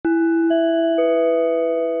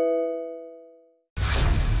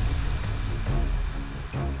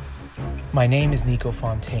My name is Nico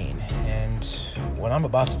Fontaine, and what I'm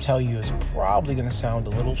about to tell you is probably going to sound a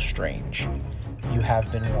little strange. You have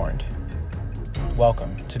been warned.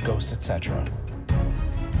 Welcome to Ghosts Etc.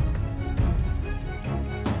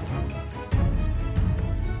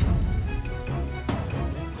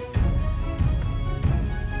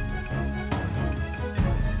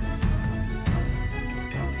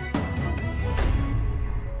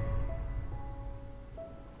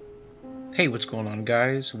 Hey, what's going on,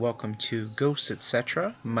 guys? Welcome to Ghosts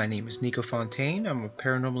Etc. My name is Nico Fontaine. I'm a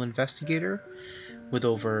paranormal investigator with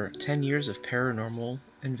over 10 years of paranormal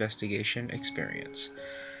investigation experience.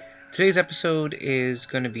 Today's episode is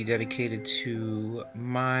going to be dedicated to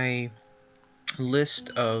my list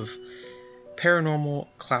of paranormal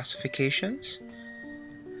classifications.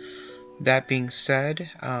 That being said,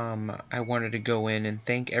 I wanted to go in and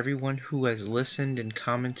thank everyone who has listened and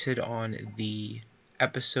commented on the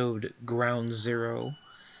episode Ground Zero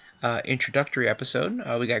introductory episode.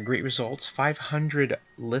 We got great results, 500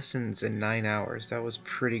 listens in 9 hours. That was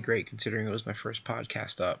pretty great considering it was my first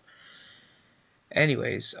podcast up.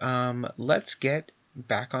 Anyways, let's get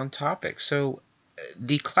back on topic. So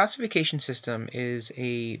the classification system is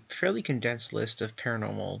a fairly condensed list of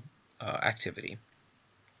paranormal activity.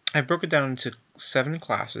 I broke it down into 7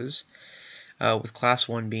 classes, with class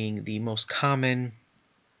 1 being the most common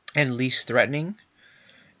and least threatening,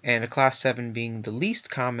 and a class 7 being the least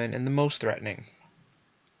common and the most threatening.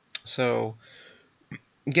 So,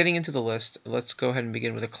 getting into the list, let's go ahead and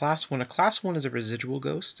begin with a class 1. A class 1 is a residual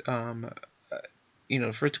ghost. For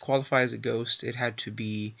it to qualify as a ghost, it had to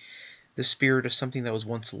be the spirit of something that was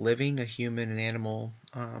once living, a human, an animal,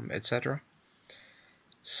 etc.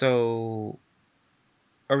 So,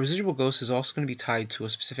 a residual ghost is also going to be tied to a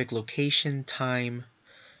specific location, time,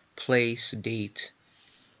 place, date,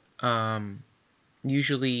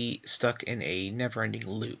 usually stuck in a never-ending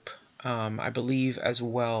loop. I believe as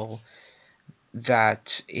well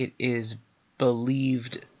that it is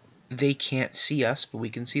believed they can't see us, but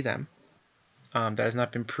we can see them. That has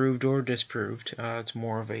not been proved or disproved. It's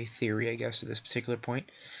more of a theory, I guess, at this particular point.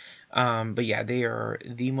 But yeah, they are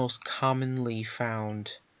the most commonly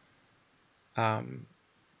found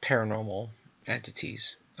paranormal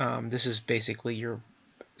entities. This is basically your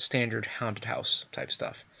standard haunted house type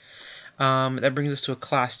stuff. That brings us to a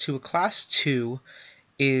class 2. A class 2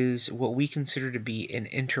 is what we consider to be an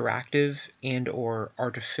interactive and or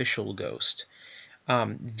artificial ghost.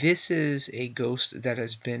 This is a ghost that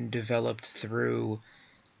has been developed through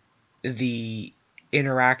the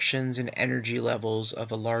interactions and energy levels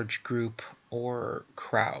of a large group or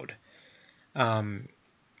crowd. A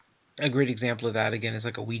great example of that, again, is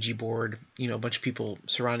like a Ouija board, a bunch of people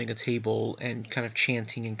surrounding a table and kind of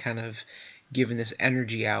chanting and kind of giving this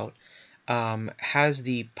energy out, has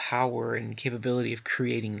the power and capability of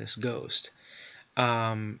creating this ghost.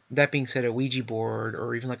 That being said, a Ouija board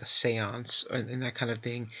or even like a seance and that kind of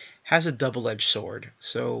thing has a double-edged sword.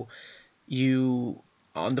 So you,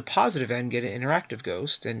 on the positive end, get an interactive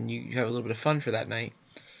ghost and you have a little bit of fun for that night.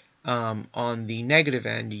 On the negative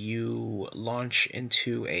end, you launch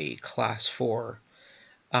into a class 4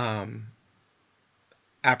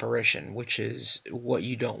 apparition, which is what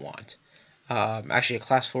you don't want. Actually, a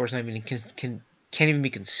class 4 is not even can't even be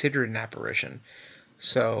considered an apparition.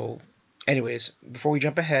 So, anyways, before we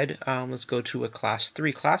jump ahead, let's go to a class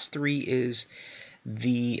 3. Class 3 is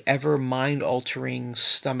the ever mind-altering,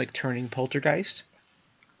 stomach-turning poltergeist.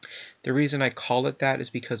 The reason I call it that is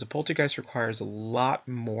because a poltergeist requires a lot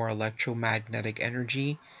more electromagnetic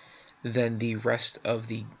energy than the rest of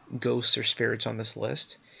the ghosts or spirits on this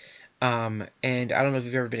list. And I don't know if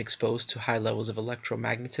you've ever been exposed to high levels of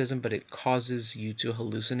electromagnetism, but it causes you to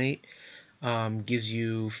hallucinate, gives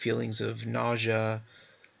you feelings of nausea,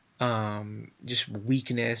 just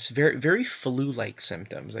weakness, very, very flu-like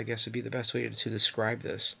symptoms, I guess would be the best way to describe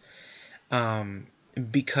this.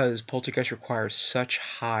 Because poltergeist requires such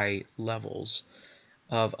high levels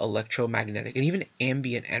of electromagnetic and even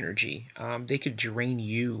ambient energy. They could drain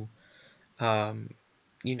you,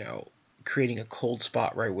 creating a cold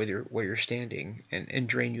spot right where you're standing and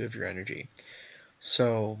drain you of your energy.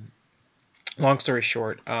 So, long story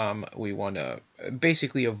short, we want to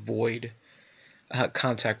basically avoid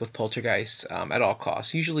contact with poltergeists at all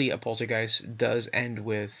costs. Usually a poltergeist does end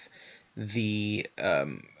with the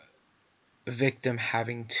victim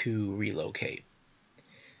having to relocate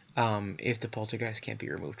if the poltergeist can't be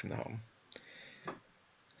removed from the home.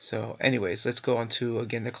 So anyways, let's go on to,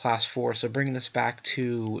 again, the class 4. So bringing us back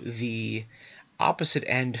to the opposite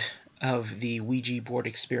end of the Ouija board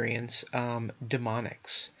experience,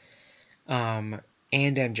 demonics and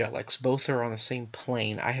angelics. Both are on the same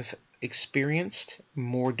plane. I have experienced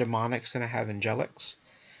more demonics than I have angelics.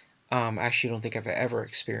 I actually don't think I've ever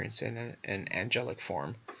experienced an angelic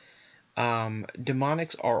form.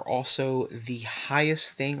 Demonics are also the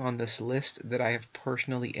highest thing on this list that I have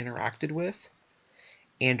personally interacted with,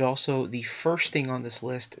 and also the first thing on this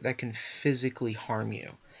list that can physically harm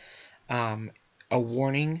you. A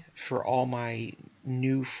warning for all my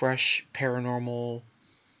new, fresh paranormal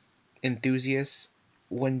enthusiasts: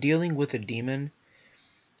 when dealing with a demon,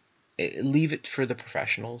 leave it for the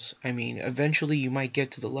professionals. I mean, eventually you might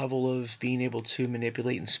get to the level of being able to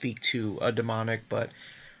manipulate and speak to a demonic, but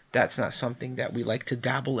that's not something that we like to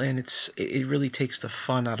dabble in. It really takes the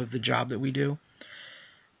fun out of the job that we do.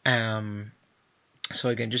 So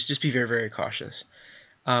again, just be very, very cautious.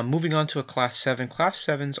 Moving on to a class 7. Class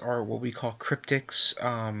 7s are what we call cryptics,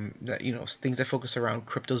 things that focus around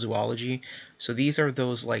cryptozoology. So these are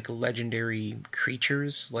those like legendary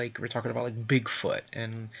creatures, like we're talking about like Bigfoot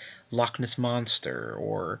and Loch Ness Monster,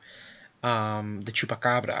 or the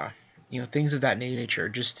Chupacabra, things of that nature.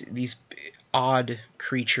 Just these odd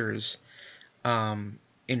creatures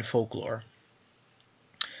in folklore.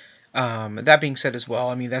 That being said as well,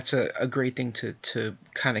 I mean, that's a great thing to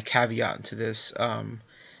kind of caveat into this.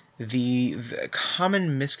 The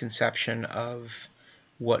common misconception of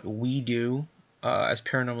what we do as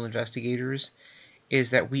paranormal investigators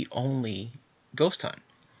is that we only ghost hunt.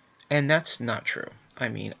 And that's not true. I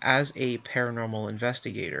mean, as a paranormal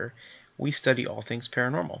investigator, we study all things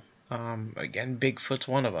paranormal. Again, Bigfoot's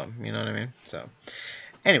one of them, you know what I mean? So,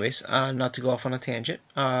 anyways, not to go off on a tangent,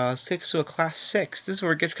 let's take us to a class 6. This is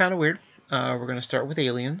where it gets kind of weird. We're going to start with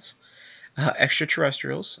aliens.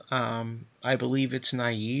 Extraterrestrials. I believe it's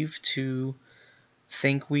naive to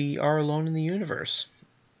think we are alone in the universe.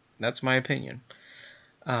 That's my opinion.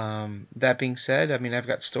 That being said, I mean, I've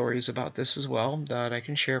got stories about this as well that I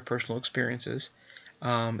can share, personal experiences,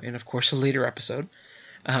 in, of course, a later episode.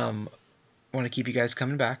 Want to keep you guys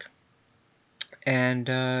coming back. And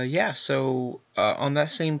so on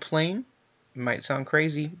that same plane, might sound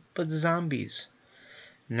crazy, but zombies.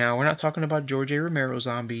 Now, we're not talking about George A. Romero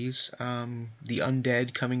zombies, the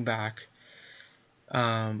undead coming back,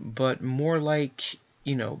 but more like,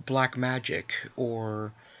 black magic,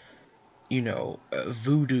 or,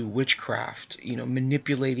 voodoo, witchcraft,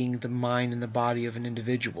 manipulating the mind and the body of an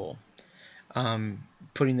individual,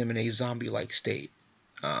 putting them in a zombie-like state.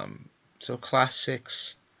 So Class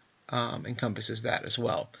 6 encompasses that as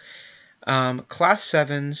well. Class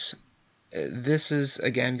 7s, this is,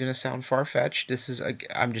 again, going to sound far-fetched.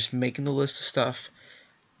 I'm just making the list of stuff.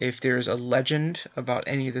 If there's a legend about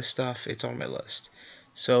any of this stuff, it's on my list.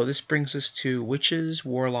 So this brings us to witches,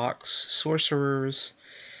 warlocks, sorcerers,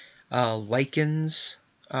 lycans,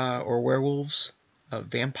 or werewolves,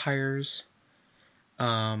 vampires.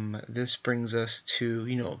 This brings us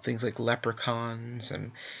to, things like leprechauns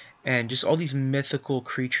and just all these mythical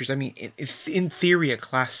creatures. I mean, in theory, a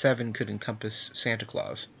Class 7 could encompass Santa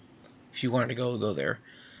Claus, if you wanted to go there.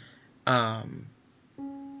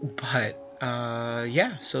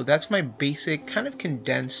 So that's my basic, kind of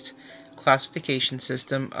condensed classification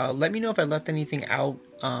system. Let me know if I left anything out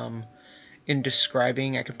in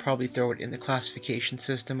describing. I could probably throw it in the classification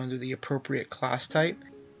system under the appropriate class type.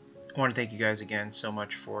 I want to thank you guys again so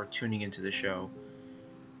much for tuning into the show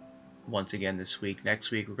once again this week.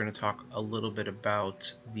 Next week, we're going to talk a little bit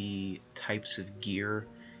about the types of gear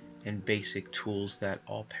and basic tools that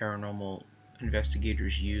all paranormal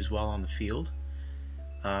investigators use while on the field,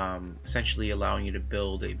 essentially allowing you to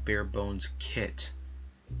build a bare bones kit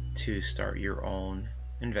to start your own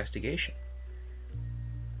investigation.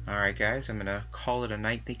 Alright guys, I'm going to call it a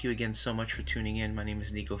night. Thank you again so much for tuning in. My name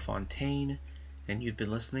is Nico Fontaine, and you've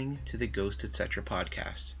been listening to the Ghost Etc.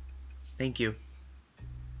 podcast. Thank you.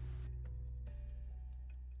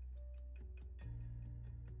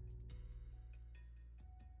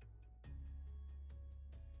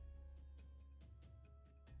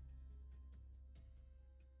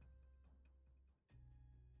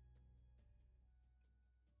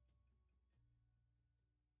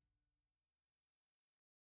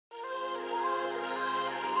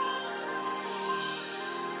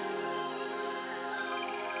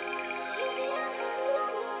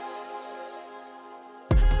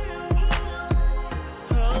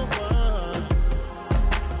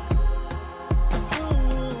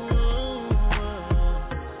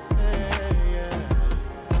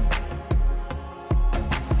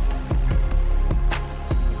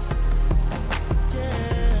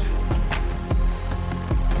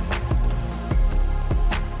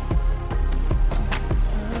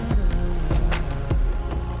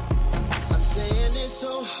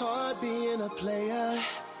 So hard being a player,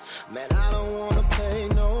 Man, I don't wanna play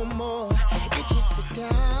no more. If you sit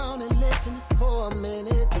down and listen for a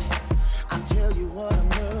minute, I'll tell you what I'm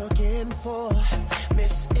looking for.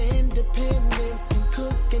 Miss Independent, can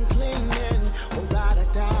cook and clean, and will ride or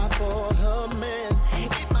die for her man.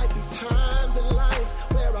 It might be times in life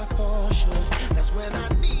where I fall short. That's when I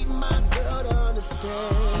need my girl to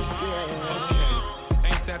understand. Yeah. Okay,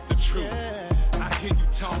 ain't that the truth? Yeah. I hear you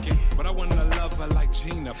talking, but I wanna love her like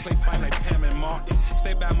Gina, play fight like Pam and Martin,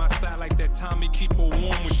 stay by my side like that Tommy, keep her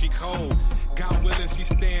warm when she cold. God willing, she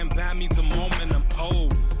stand by me the moment I'm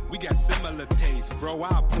old. We got similar tastes, bro,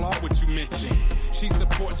 I applaud what you mentioned. She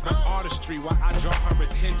supports my artistry while I draw her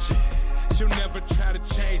attention. She'll never try to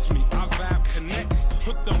change me, our vibe connect.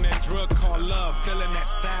 Hooked on that drug called love, feeling that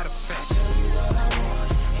side effect. I tell you what I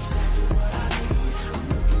want, exactly what I need. I'm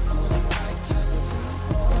looking for the right type of girl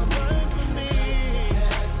for me. The type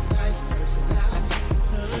that has a nice personality.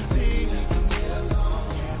 Maybe we can get along,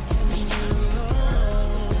 have chemistry.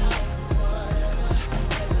 Girl, it's down for whatever,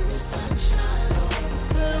 whether it's sunshine or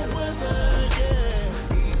bad weather. Yeah,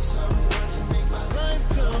 I need someone to make my life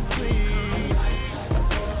complete. The right type of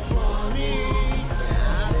girl for me.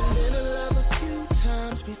 Yeah, I've been in love a few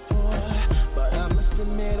times before, but I must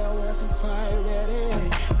admit I wasn't quite ready.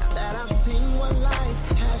 Now that I've seen what life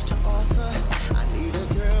has to offer, I need a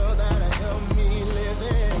girl that'll help me live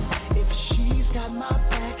it. If she's got my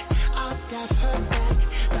back, I've got her back.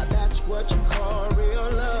 Now that's what you call real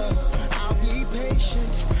love. I'll be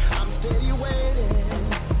patient, I'm steady waiting,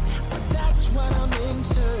 but that's what I'm in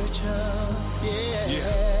search of.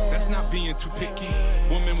 Yeah, that's not being too picky.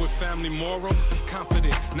 Woman with family morals,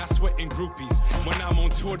 confident, not sweating groupies. When I'm on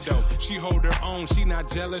tour though, she hold her own. She not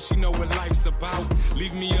jealous, she know what life's about.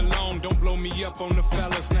 Leave me alone, don't blow me up on the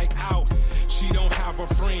fellas night out. She don't have her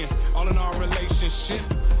friends, all in our relationship.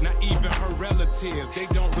 Not even her relatives, they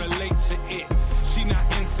don't relate to it. She not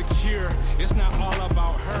insecure, it's not all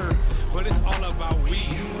about her, but it's all about we.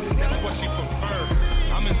 That's what she prefer.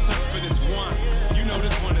 I'm in search for this one, you know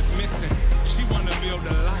this one is missing. She wanna build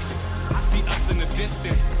a life, I see us in the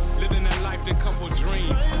distance, living a life the couple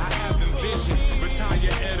dream. I have envisioned,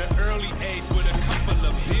 retire at an early age with a couple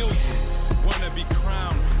of billion. Wanna be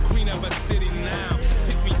crowned, queen of a city now.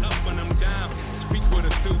 Pick me up when I'm down, speak with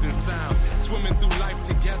a soothing sound. Swimming through life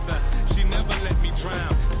together, she never let me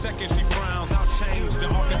drown. Second she frowns, I'll change the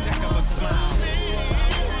architect of a smile.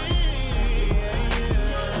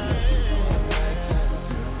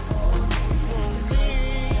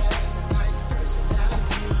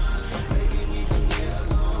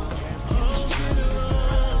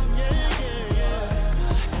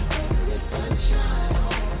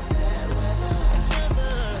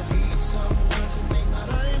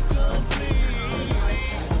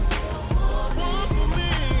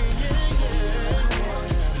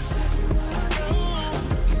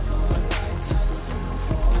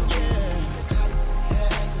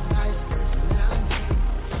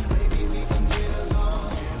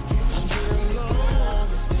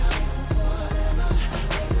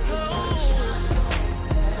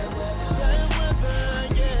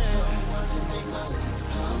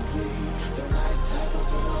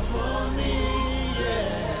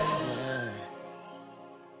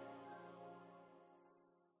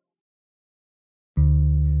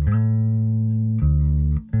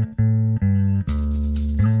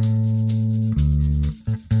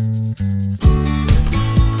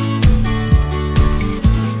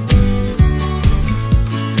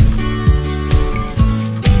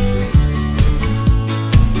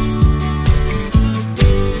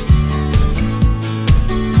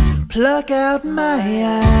 Pluck out my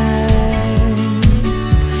eyes,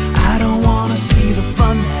 I don't wanna see the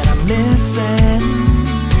fun that I'm missing.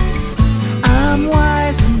 I'm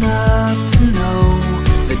wise enough to know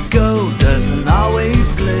that gold doesn't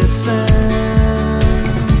always glisten.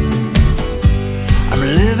 I'm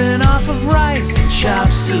living off of rice and chop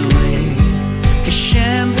suey, 'cause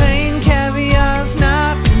champagne caviar's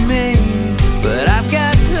not for me. But I've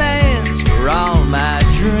got plans for all my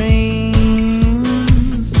dreams.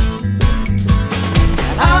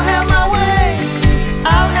 I'll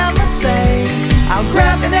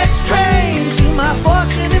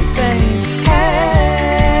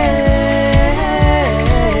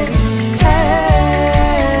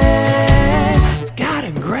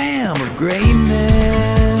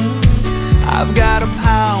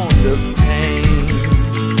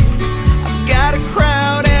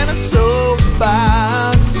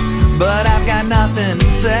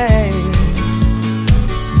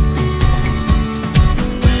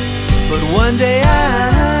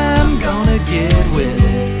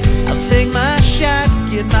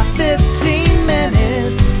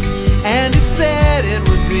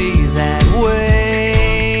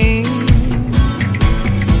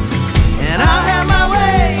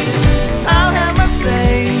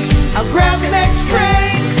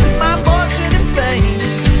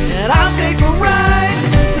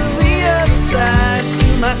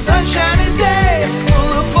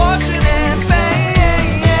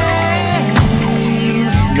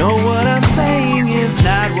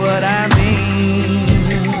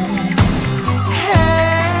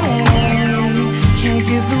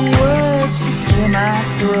words to clear my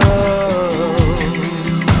throat.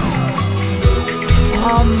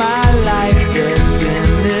 All my life there's been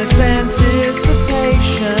this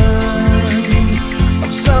anticipation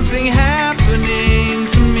of something happening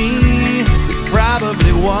to me that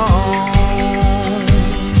probably won't.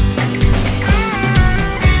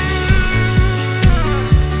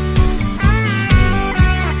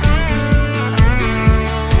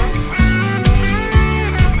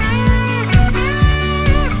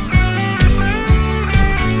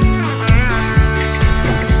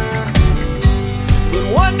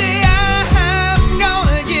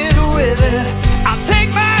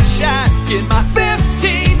 Get my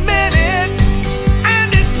 15 minutes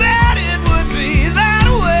and decide it would be that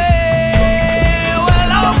way.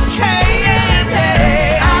 Well, okay, and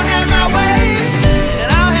hey, I'll have my way and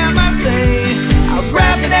I'll have my say. I'll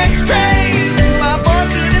grab the next train to my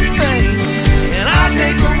fortune and fame, and I'll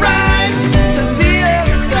take a ride to the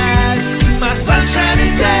other side, my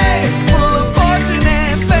sunshiny day full of fortune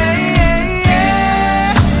and fame.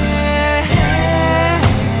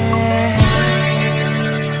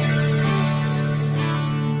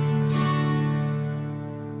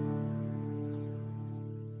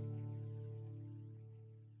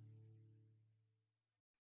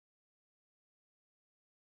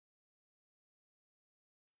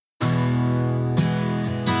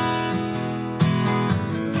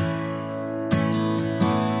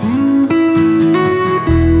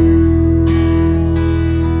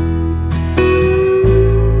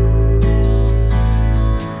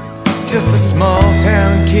 Just a small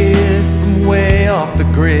town kid from way off the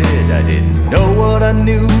grid. I didn't know what I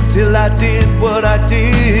knew till I did what I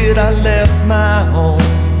did. I left my home,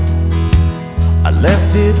 I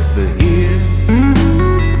left it for here,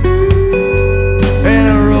 and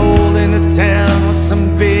I rolled into town with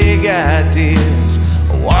some big ideas.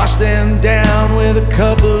 I washed them down with a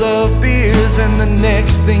couple of beers, and the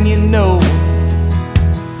next thing you know,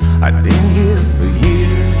 I'd been here for years.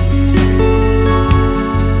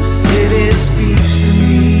 It speaks to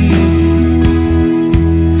me,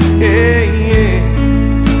 yeah, yeah.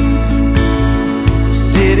 The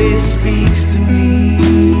city speaks to me.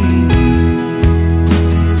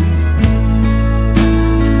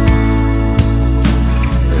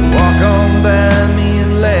 They walk on by me in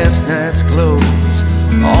last night's clothes,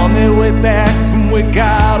 on their way back from where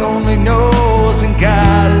God only knows, and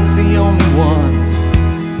God is the only one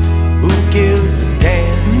who gives a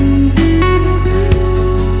damn.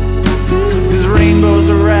 Rainbows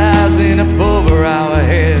are rising up over our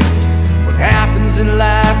heads. What happens in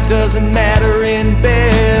life doesn't matter in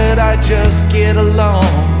bed. I just get along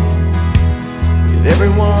with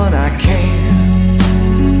everyone I can.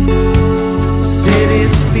 The city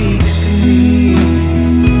speaks to me,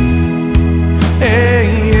 hey,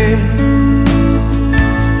 yeah.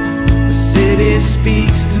 The city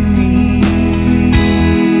speaks to me.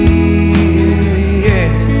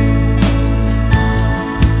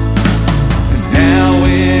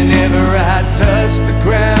 Touch the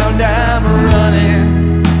ground, I'm running.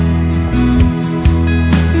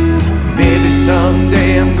 Maybe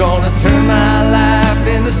someday I'm gonna turn my life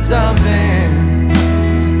into something,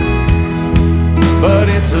 but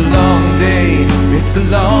it's a long day, it's a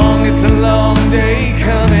long day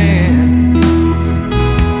coming,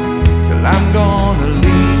 till I'm gonna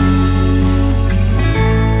leave.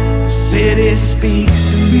 The city speaks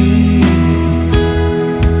to me,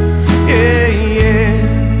 yeah, yeah.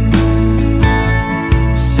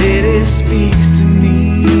 It speaks to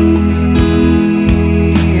me,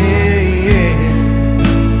 yeah, yeah.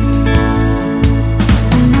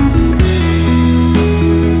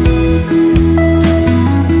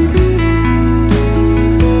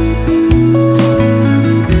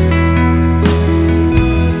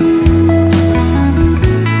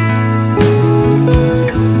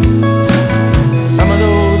 Some of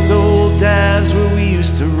those old dives where we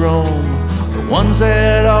used to roam, the ones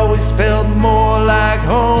that always felt more like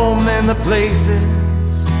home than the places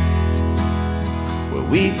where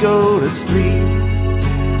we go to sleep.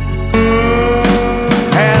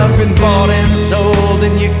 Have been bought and sold,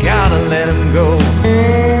 and you gotta let them go.